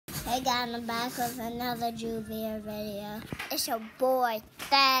I got in the back with another Joovier video. It's your boy,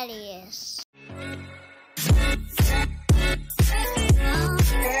 Thaddeus.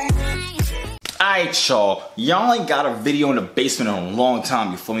 Alright, y'all ain't got a video in the basement in a long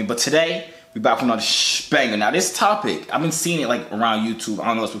time, you feel me? But today, we back with another banger. Now, this topic, I've been seeing it like around YouTube. I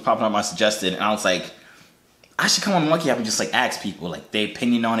don't know, it's been popping up my suggested, and I was like, I should come on Monkey App and just like ask people like their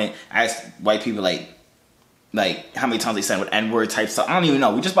opinion on it. Ask white people like how many times they said with N-word type stuff. I don't even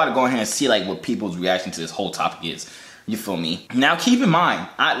know. We just about to go ahead and see like what people's reaction to this whole topic is. You feel me? Now, keep in mind,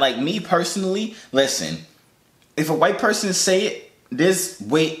 like me personally, listen, if a white person say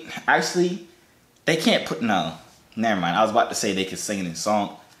it, actually, they can't put, no, never mind. I was about to say they could sing it in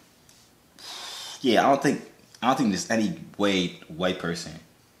song. Yeah, I don't think there's any way a white person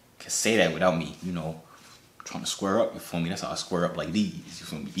can say that without me, you know, trying to square up, you feel me? That's how I square up like these, you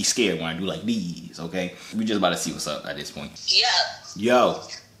feel me? Be scared when I do like these, okay? We just about to see what's up at this point. Yeah. Yo.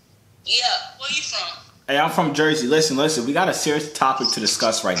 Yeah, where you from? Hey, I'm from Jersey. Listen, we got a serious topic to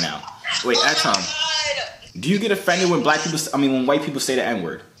discuss right now. Wait, Tom, do you get offended when when white people say the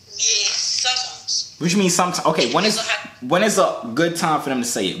N-word? Yeah, sometimes. Which means sometimes. Okay, when is a good time for them to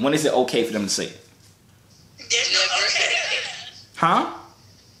say it? When is it okay for them to say it? There's no okay. Huh?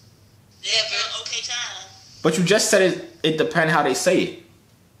 Never okay time. But you just said it depends how they say it.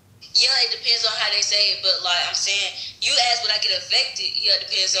 Yeah, it depends on how they say it, but like I'm saying, you ask when I get affected, yeah, it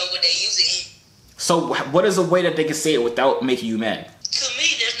depends on what they use it in. So what is a way that they can say it without making you mad? To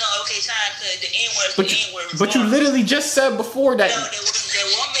me, there's no okay time because the N-word is the N-word. But you literally just said before that. No, they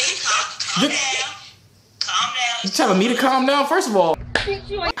want me to calm down. Calm down. You telling me to calm down? First of all,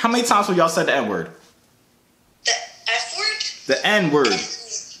 how many times have y'all said the N-word? The F-word? The N-word. The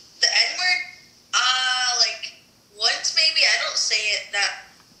N-word? Like once maybe. I don't say it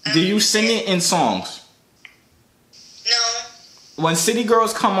that. Do you sing it in songs? No. When City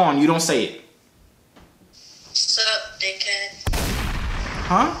Girls come on, you don't say it. Sup, dickhead?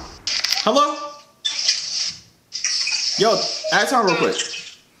 Huh? Hello? Yo, add time real quick.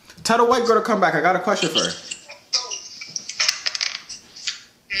 Tell the white girl to come back. I got a question for her.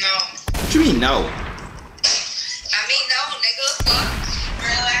 No. What you mean no? I mean no, nigga. Fuck.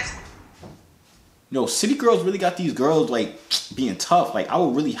 Relax. Yo, City Girls really got these girls like being tough. Like I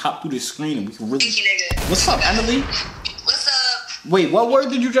would really hop through the screen and we could really. Thank you, nigga. What's up, Emily? What's up? Wait, what word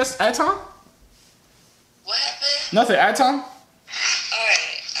did you just add time? What happened? Nothing. Add time.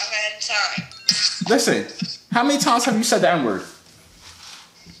 Alright, I've had time. Listen, how many times have you said the N-word?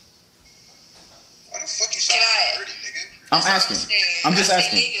 Why the fuck you sound dirty, nigga? I'm asking. I'm just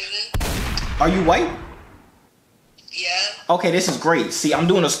asking. Are you white? Yeah. Okay, this is great. See, I'm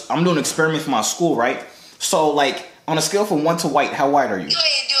doing an experiment for my school, right? So, like, on a scale from 1 to white, how white are you? You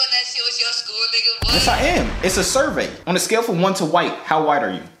ain't doing that shit with your school, nigga. What? Yes, I am. It's a survey. On a scale from 1 to white, how white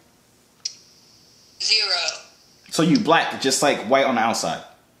are you? 0. So you black, just like white on the outside.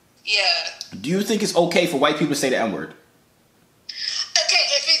 Yeah. Do you think it's okay for white people to say the N-word? Okay,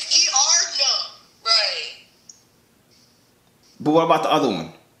 if it's ER, no. Right. But what about the other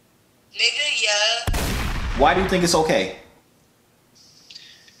one? Nigga, yeah. Why do you think it's okay?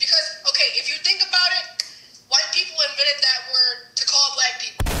 Because, okay, if you think about it, white people invented that word to call black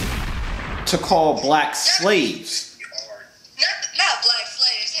people. To call black slaves. Not black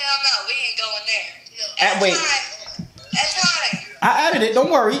slaves. Hell no, we ain't going there. Wait. That's fine. I added it.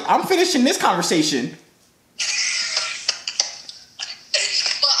 Don't worry. I'm finishing this conversation. But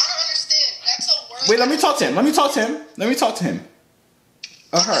I don't understand. That's a word. Wait, let me talk to him.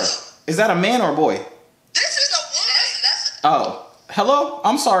 Her. Is that a man or a boy? This is a woman. That's Oh. Hello?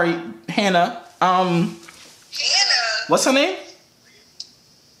 I'm sorry, Hannah. Hannah. What's her name?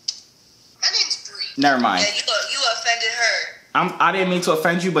 my name's Bree. Never mind. Yeah, you offended her. I didn't mean to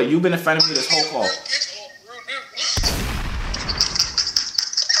offend you, but you've been offending me this whole call.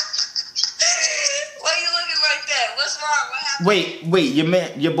 Why you looking like that? What's wrong? What happened?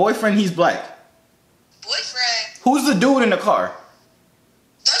 Wait, your boyfriend, he's black. Boyfriend? Who's the dude in the car?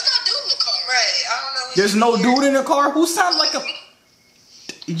 There's no dude in the car. Right. I don't know. What There's no dude in the car? Who sounds like a...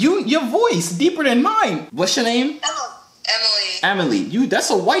 Your voice, deeper than mine. What's your name? Emily. Emily. That's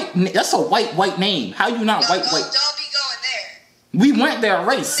a white name. How you not white? Don't be going there. We went there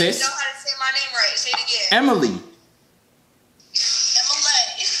already, You sis. know how to say my name right. Say it again. Emily.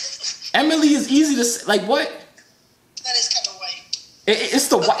 Emily is easy to say. Like what? That is kind of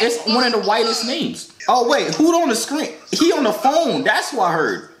white. It's one of the whitest names. Oh wait, who's on the screen? He on the phone. That's who I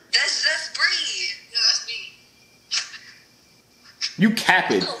heard. That's Bree. Yeah, that's me. You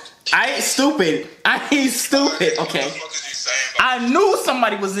capping. I ain't stupid. Okay. I knew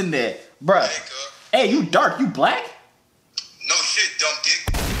somebody was in there, bruh. Hey, you dark. You black? No, shit, dumb dick.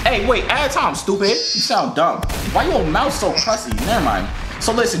 Hey, wait, add time, stupid. You sound dumb. Why your mouth so crusty? Never mind.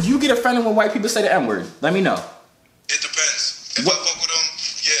 So listen, do you get offended when white people say the N-word? Let me know. It depends. If I fuck with them,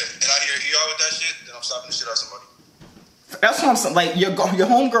 yeah, and I hear ER with that shit, then I'm slapping the shit out of somebody. That's what I'm saying. Like, your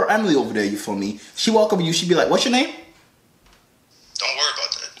homegirl Emily over there, you feel me? She walk up to you, she be like, what's your name? Don't worry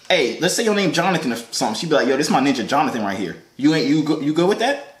about that. Hey, let's say your name Jonathan or something. She be like, yo, this is my ninja Jonathan right here. You good with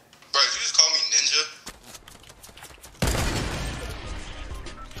that? Bro, you just call me ninja.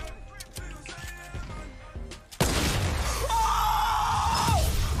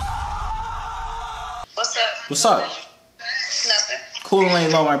 What's up? What's up? Nothing. Cool and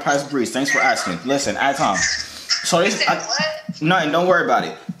ain't low my price breeze. Thanks for asking. Listen, add time. So You this, said what? nothing. Don't worry about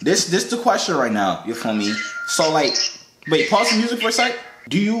it. This the question right now. You feel me? So like, wait, pause the music for a sec.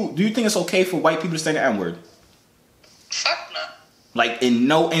 Do you think it's okay for white people to say the N-word? Fuck no. Like in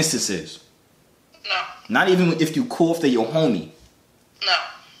no instances. No. Not even if you cool if they're your homie. No.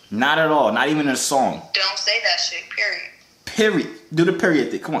 Not at all. Not even in a song. Don't say that shit, period. Period. Do the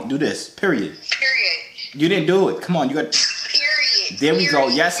period thing. Come on, do this. Period. Period. You didn't do it. Come on, you got. Period. There we go.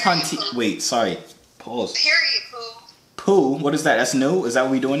 Period. Yes, Period, hunty. poo. Wait, sorry. Pause. Period, poo. Poo. What is that? That's new. Is that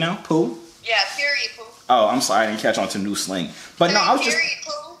what we doing now? Poo. Yeah, period, poo. Oh, I'm sorry. I didn't catch on to new slang. But no, I was just.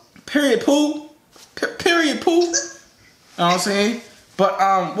 Period, poo. Period. Poo. Period. Poo. You know what I'm saying? But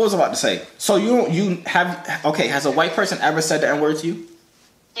what was I about to say? So you have okay? Has a white person ever said the N-word to you?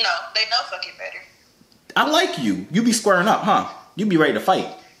 No, they know fucking better. I like you. You be squaring up, huh? You be ready to fight.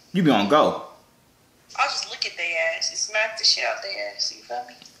 You be on go. I'll just look at their ass and smack the shit out their ass. You feel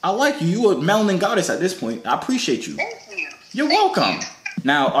me? I like you. You a melanin goddess at this point. I appreciate you. Thank you. You're Thank welcome. you.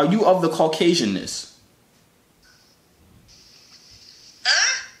 Now, are you of the Caucasianness?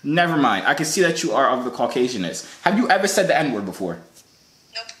 Huh? Never mind. I can see that you are of the Caucasianness. Have you ever said the N-word before?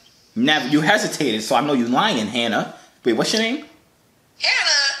 Nope. Never. You hesitated, so I know you lying, Hannah. Wait, what's your name?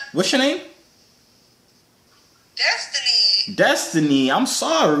 Hannah. What's your name? Destiny. Destiny. I'm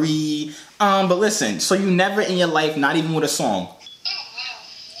sorry. But listen. So you never in your life, not even with a song.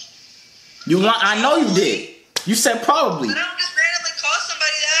 I know you did. You said probably. But I don't just randomly call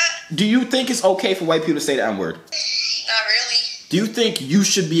somebody that. Do you think it's okay for white people to say the N-word? Not really. Do you think you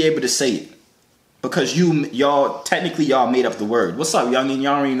should be able to say it? Because y'all made up the word. What's up, youngin'?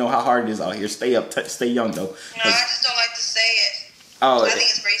 Y'all already know how hard it is out here. Stay up, stay young though. No, I just don't like to say it. Oh, I think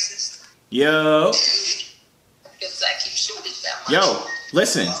it's racist. yo, Because I keep shooting it that much. yo,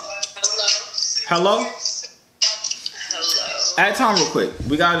 listen. Hello. Hello. Hello. Add time real quick.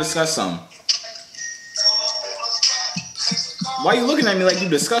 We gotta discuss something. Why you looking at me like you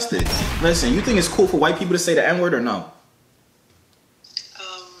discussed it? Listen, you think it's cool for white people to say the N-word or no?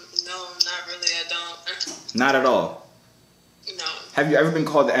 No, not really. I don't. Not at all. No, Have you ever been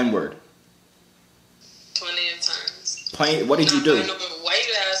called the N-word? 20 of times. What did you do? Not by no white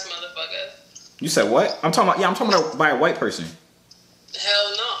ass motherfucker. You said what? I'm talking about by a white person.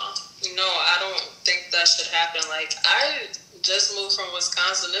 Hell no. No, I don't think that should happen. Like, I just moved from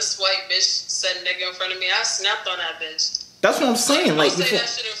Wisconsin. This white bitch said nigga in front of me. I snapped on that bitch. That's what I'm saying. Like, Don't say that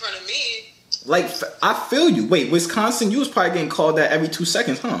shit in front of me. like I feel you. Wait, Wisconsin, you was probably getting called that every 2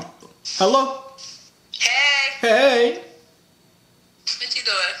 seconds, huh? Hello? Hey. Hey, What you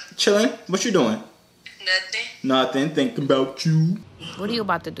doing? chilling. What you doing? Nothing. Nothing. Thinking about you. What are you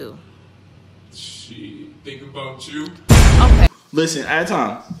about to do? Shit, think about you. Okay. Listen, at a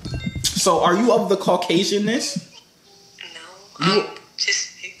time. So, are you of the Caucasianness? No. You- I'm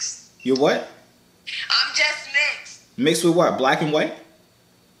just mixed. You're what? I'm just mixed. Mixed with what? Black and white?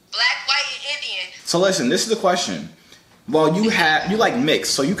 Black, white, and Indian. So listen, this is the question. Well, you like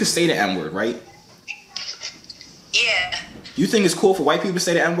mixed, so you could say the N-word, right? Yeah. You think it's cool for white people to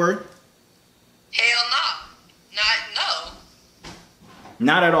say the N-word? Hell no.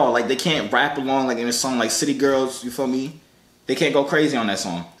 Not at all. Like, they can't rap along like in a song like City Girls, you feel me? They can't go crazy on that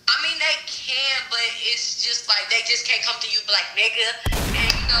song. I mean, they can, but it's just like they just can't come to you like nigga. And you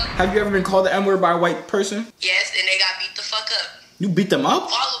know. Have you ever been called the N-word by a white person? Yes, and they got beat the fuck up. You beat them up?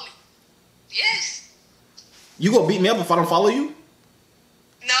 Follow me. Yes. You gonna beat me up if I don't follow you?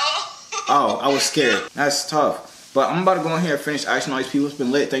 No. Oh, I was scared. That's tough. But I'm about to go in here and finish asking all these people. It's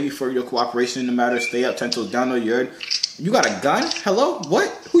been lit. Thank you for your cooperation in the matter. Stay up, 10 toes down, no yard. You got a gun? Hello? What?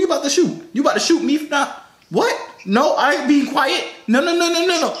 Who you about to shoot? You about to shoot me for not? What? No, I ain't being quiet. No.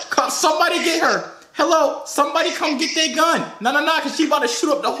 Come, somebody get her. Hello? Somebody come get their gun. No, because she about to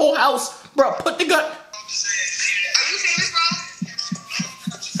shoot up the whole house. Bro, put the gun. Are you famous,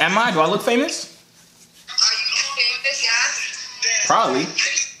 bro? Am I? Do I look famous? Are you famous? Yeah. Probably. You have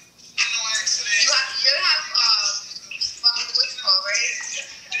what's it called,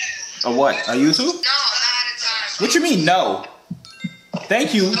 right? A what? A YouTube? No, not at a time. What you mean, no?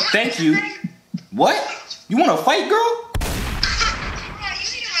 Thank you. Thank you. What? You want to fight, girl? Yeah, you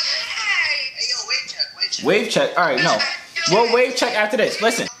need to relax. Hey, yo, wave check, wave check. Wave check. All right, no. We'll wave check after this.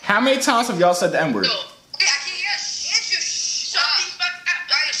 Listen, how many times have y'all said the N-word? Okay, I can't hear you. Shut up.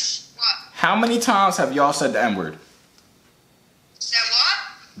 What? How many times have y'all said the N-word? Said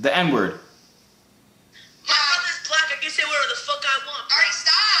what? The N-word. My brother's black. I can say whatever the fuck I want. Alright,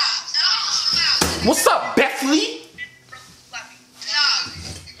 stop. What's up, Bethany?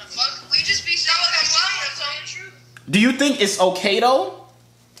 We just be so like, Do you think it's okay though?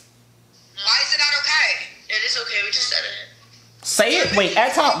 why is it not okay? It is okay. We just said it. Say it. Wait,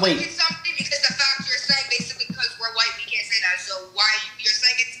 at top. Wait. It's something because the fact you're saying basically because we're white we can't say that. So why you're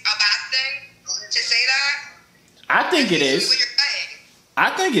saying it's a bad thing to say that? I think it That's is. basically what you're saying. I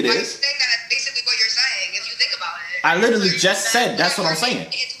think it I'm is. saying that that's basically what you're saying if you think about it. I literally So just said that's what I'm you're saying.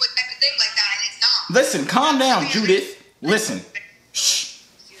 making it into a type of thing like that and it's not. Listen, calm down, Judith. Listen.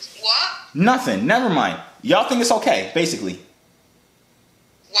 What? Nothing. Never mind. Y'all think it's okay, basically.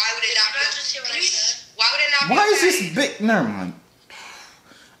 Why would it not be? Just hear what I said. Why would it not be? Why is okay? this big? Never mind.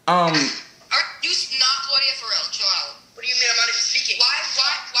 Are you not Claudia for real? Chill out. What do you mean I'm not even speaking? Why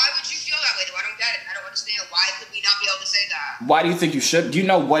would you feel that way though? I don't get it. I don't understand. Why could we not be able to say that? Why do you think you should? Do you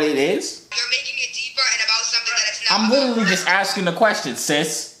know what it is? You're making it deeper and about something that it's not. I'm literally just asking the question,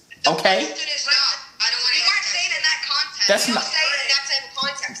 sis. Okay? The question is not. I don't want to. We weren't saying in that context. That's we not- don't say it in that type of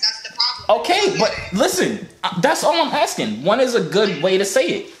context. That's the problem. Okay, but listen. That's all I'm asking. When is a good way to say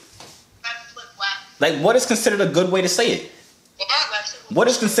it? Like, what is considered a good way to say it? What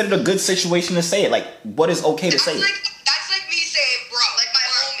is considered a good situation to say it? Like, what is okay to say it? That's like me saying, bro, like my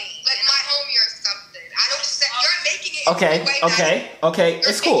homie or something. I don't say. You're making it. Okay, in a way that okay.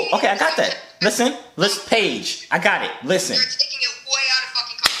 It's cool. Okay, I got that. Listen, Paige. I got it. Listen. You're taking it way out of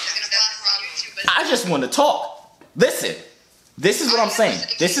fucking context. That's the problem. I just want to talk. Listen. This is what I'm saying.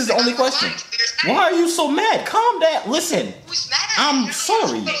 This is the only question. Why are you so mad? Calm down. Listen. Who's mad? I'm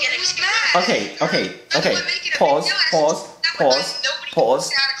sorry. Who's mad? Okay. That's what making a Pause. big deal is. That was nobody Pause. takes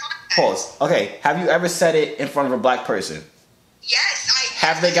it out of context. Pause. Okay. Have you ever said it in front of a black person? Yes,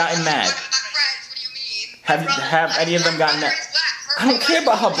 Have they gotten mad? One of my friends, what do you mean? Have any of them gotten mad? I don't care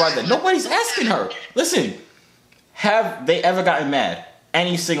about her brother. Nobody's asking her. Listen. Have they ever gotten mad?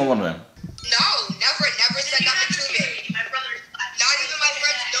 Any single one of them? No, never said nothing to me. Not even my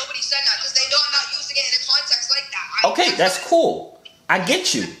friends, nobody said that because they know I'm not using it in a context like that. Okay, that's cool. I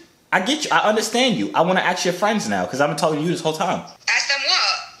get you. I understand you. I want to ask your friends now because I've been talking to you this whole time. Ask them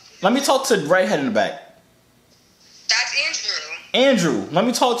what? Let me talk to the redhead in the back. That's Andrew. Andrew, let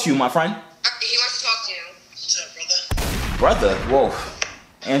me talk to you, my friend. He wants to talk to you. What's up, Brother, whoa.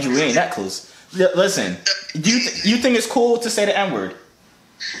 Andrew, we ain't that close. Listen, you think it's cool to say the N-word?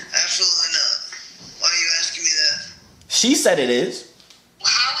 Absolutely not. Why are you asking me that? She said it is. Well,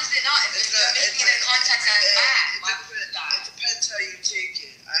 how is it not? If you're making it in context that it's bad, why would it not? It depends how you take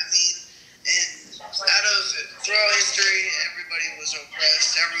it. I mean, out of throughout history, everybody was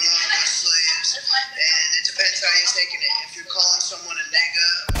oppressed. Everyone was slaves. And it depends how you're taking it. If you're calling someone a nigga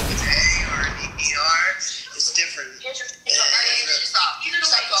with A or an ER, it's different. You need to stop. You need to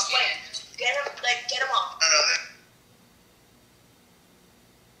stop talking. Get him off. I don't know.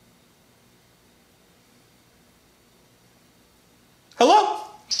 Hello?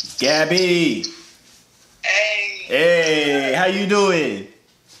 Gabby. Hey, how you doing?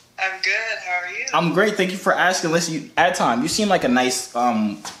 I'm good. How are you? I'm great. Thank you for asking. Listen, at time, you seem like a nice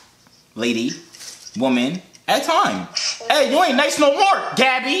lady, woman. At time. Hey, you ain't nice no more,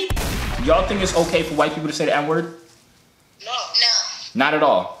 Gabby. Y'all think it's okay for white people to say the N-word? No. Not at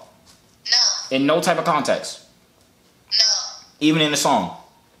all. No. In no type of context. No. Even in a song.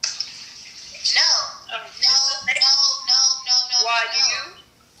 No. Why do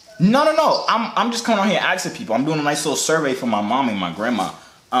you? No. I'm just coming on here asking people. I'm doing a nice little survey for my mom and my grandma.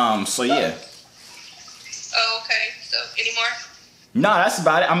 So yeah. Oh, okay. So, any more? No, that's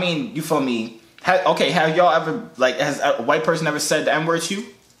about it. I mean, you feel me? Have y'all ever, like, has a white person ever said the N-word to you?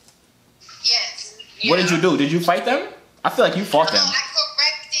 Yes. What did you do? Did you fight them? I feel like you fought them. I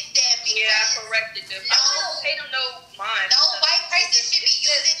corrected them because Yeah, I corrected them. I don't pay them no mind. no white person should be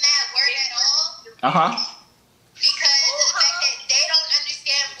using that word at all Uh-huh. because of the fact that they don't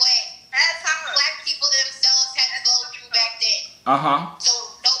understand what black people themselves had to go through back then. Uh-huh. So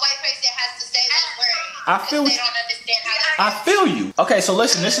no white person has to say those words. I feel They don't understand how I feel you. Okay, so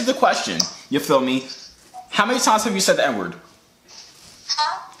listen, this is the question. You feel me? How many times have you said the N-word?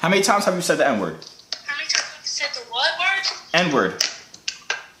 Huh? How many times have you said the N-word? How many times have you said the what word? N-word.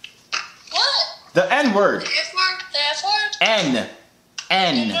 What? The N-word. The F word? The F word? N.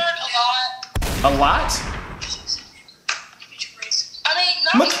 N word? A lot. A lot? I mean,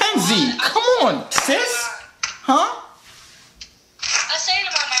 Mackenzie, come on, sis. Huh? I say it in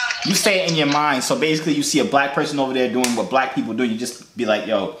my mind. You say it in your mind. So basically, you see a black person over there doing what black people do. You just be like,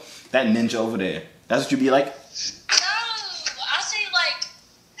 yo, that ninja over there. That's what you be like? No, I say like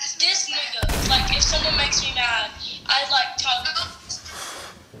this nigga. Like if someone makes me mad, I like talk.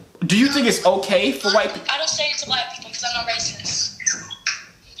 Do you think it's okay for white people? I don't say it to white people because I'm not racist.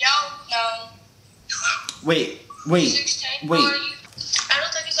 Yo, no. Wait. 16, I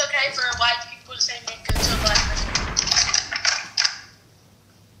don't think it's okay for white people to say nigga to a black person.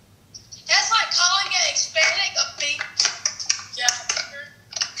 That's like calling an Hispanic a bean. Yeah.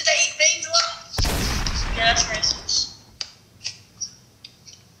 Because they eat beans a lot. Yeah, that's racist.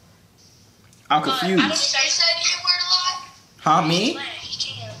 I'm I don't confused. say the N-word a lot. Huh, me?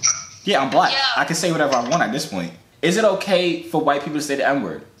 Yeah, I'm black. Yeah. I can say whatever I want at this point. Is it okay for white people to say the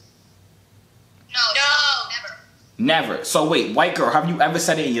N-word? No, never. Never. So wait, white girl, have you ever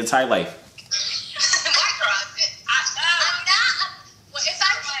said it in your entire life? White girl, I'm not.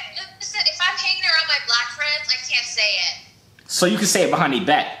 If I'm hanging around my black friends, I can't say it. So you can say it behind their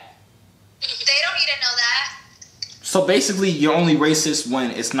back. They don't need to know that. So basically, you're only racist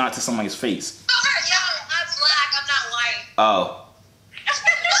when it's not to somebody's face. Yo, I'm black. I'm not white. Oh.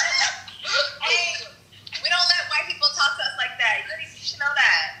 Hey, we don't let white people talk to us like that. You should know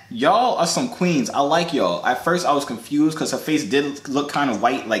that. Y'all are some queens. I like y'all. At first, I was confused because her face did look kind of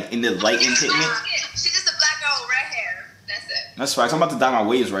white, like in the light and pigment. She's just a black girl with red hair. That's it. That's facts. I'm about to dye my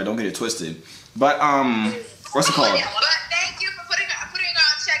waves right. Don't get it twisted. But what's it called? But thank you for putting her on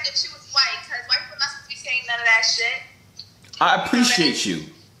check if she was white, because white people not supposed to be saying none of that shit. I appreciate you.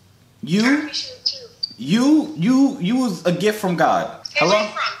 I appreciate you. You was a gift from God. Hey, Hello? where you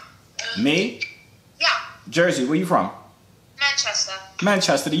from? Me? Yeah, Jersey. Where you from? Manchester.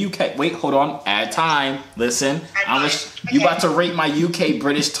 Manchester, the UK. Wait, hold on. Add time. Listen. You Okay. about to rate my UK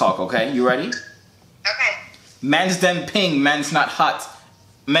British talk, okay? You ready? Okay. Man's them ping, man's not hot.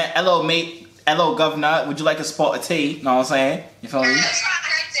 Man, hello, mate. Hello, governor. Would you like a spot of tea? Know what I'm saying? You feel me?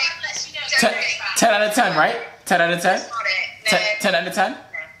 10 out of 10, right? 10 out of 10? 10 out of 10?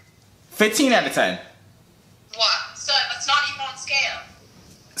 15 out of 10. What? So it's not even on scale.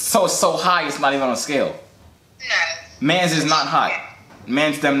 So it's so high, it's not even on a scale. No. Man's is not hot.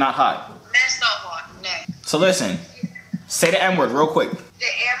 Man's them not hot. That's not hot. No. So listen. Say the N-word real quick. The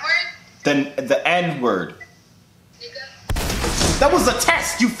N-word? The N-word. Nigga. That was a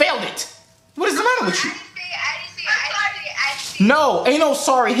test. You failed it. What is the matter with you? I didn't see it. No, ain't no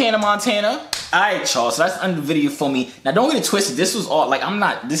sorry, Hannah Montana. Alright, y'all, so that's the end of the video for me. Now, don't get it twisted. This was all, like,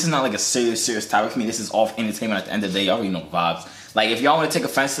 this is not like a serious topic for me. This is off entertainment at the end of the day. Y'all already know vibes. Like, if y'all want to take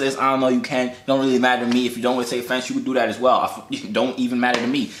offense to this, I don't know, you can. It don't really matter to me. If you don't want to take offense, you can do that as well. It don't even matter to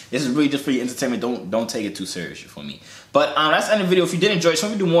me. This is really just for your entertainment. Don't take it too serious for me. But that's the end of the video. If you did enjoy it, so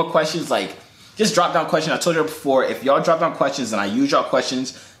we do more questions, like, just drop down questions. I told you before, if y'all drop down questions and I use y'all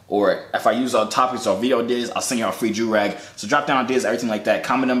questions, or if I use our topics or video ideas, I'll send you a free Joovier. So drop down ideas, everything like that.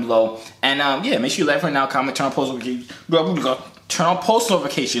 Comment them below. And yeah, make sure you like right now, comment, turn on post notifications. Turn on post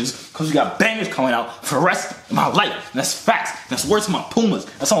notifications because we got bangers coming out for the rest of my life. And that's facts. That's words to my Pumas.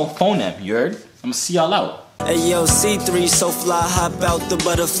 That's on phone them, you heard? I'm gonna see y'all out. Hey yo, C3 so fly, hop out the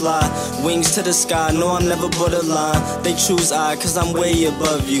butterfly. Wings to the sky, no I'm never borderline. They choose I, cause I'm way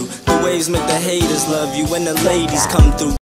above you. The waves make the haters love you when the ladies come through.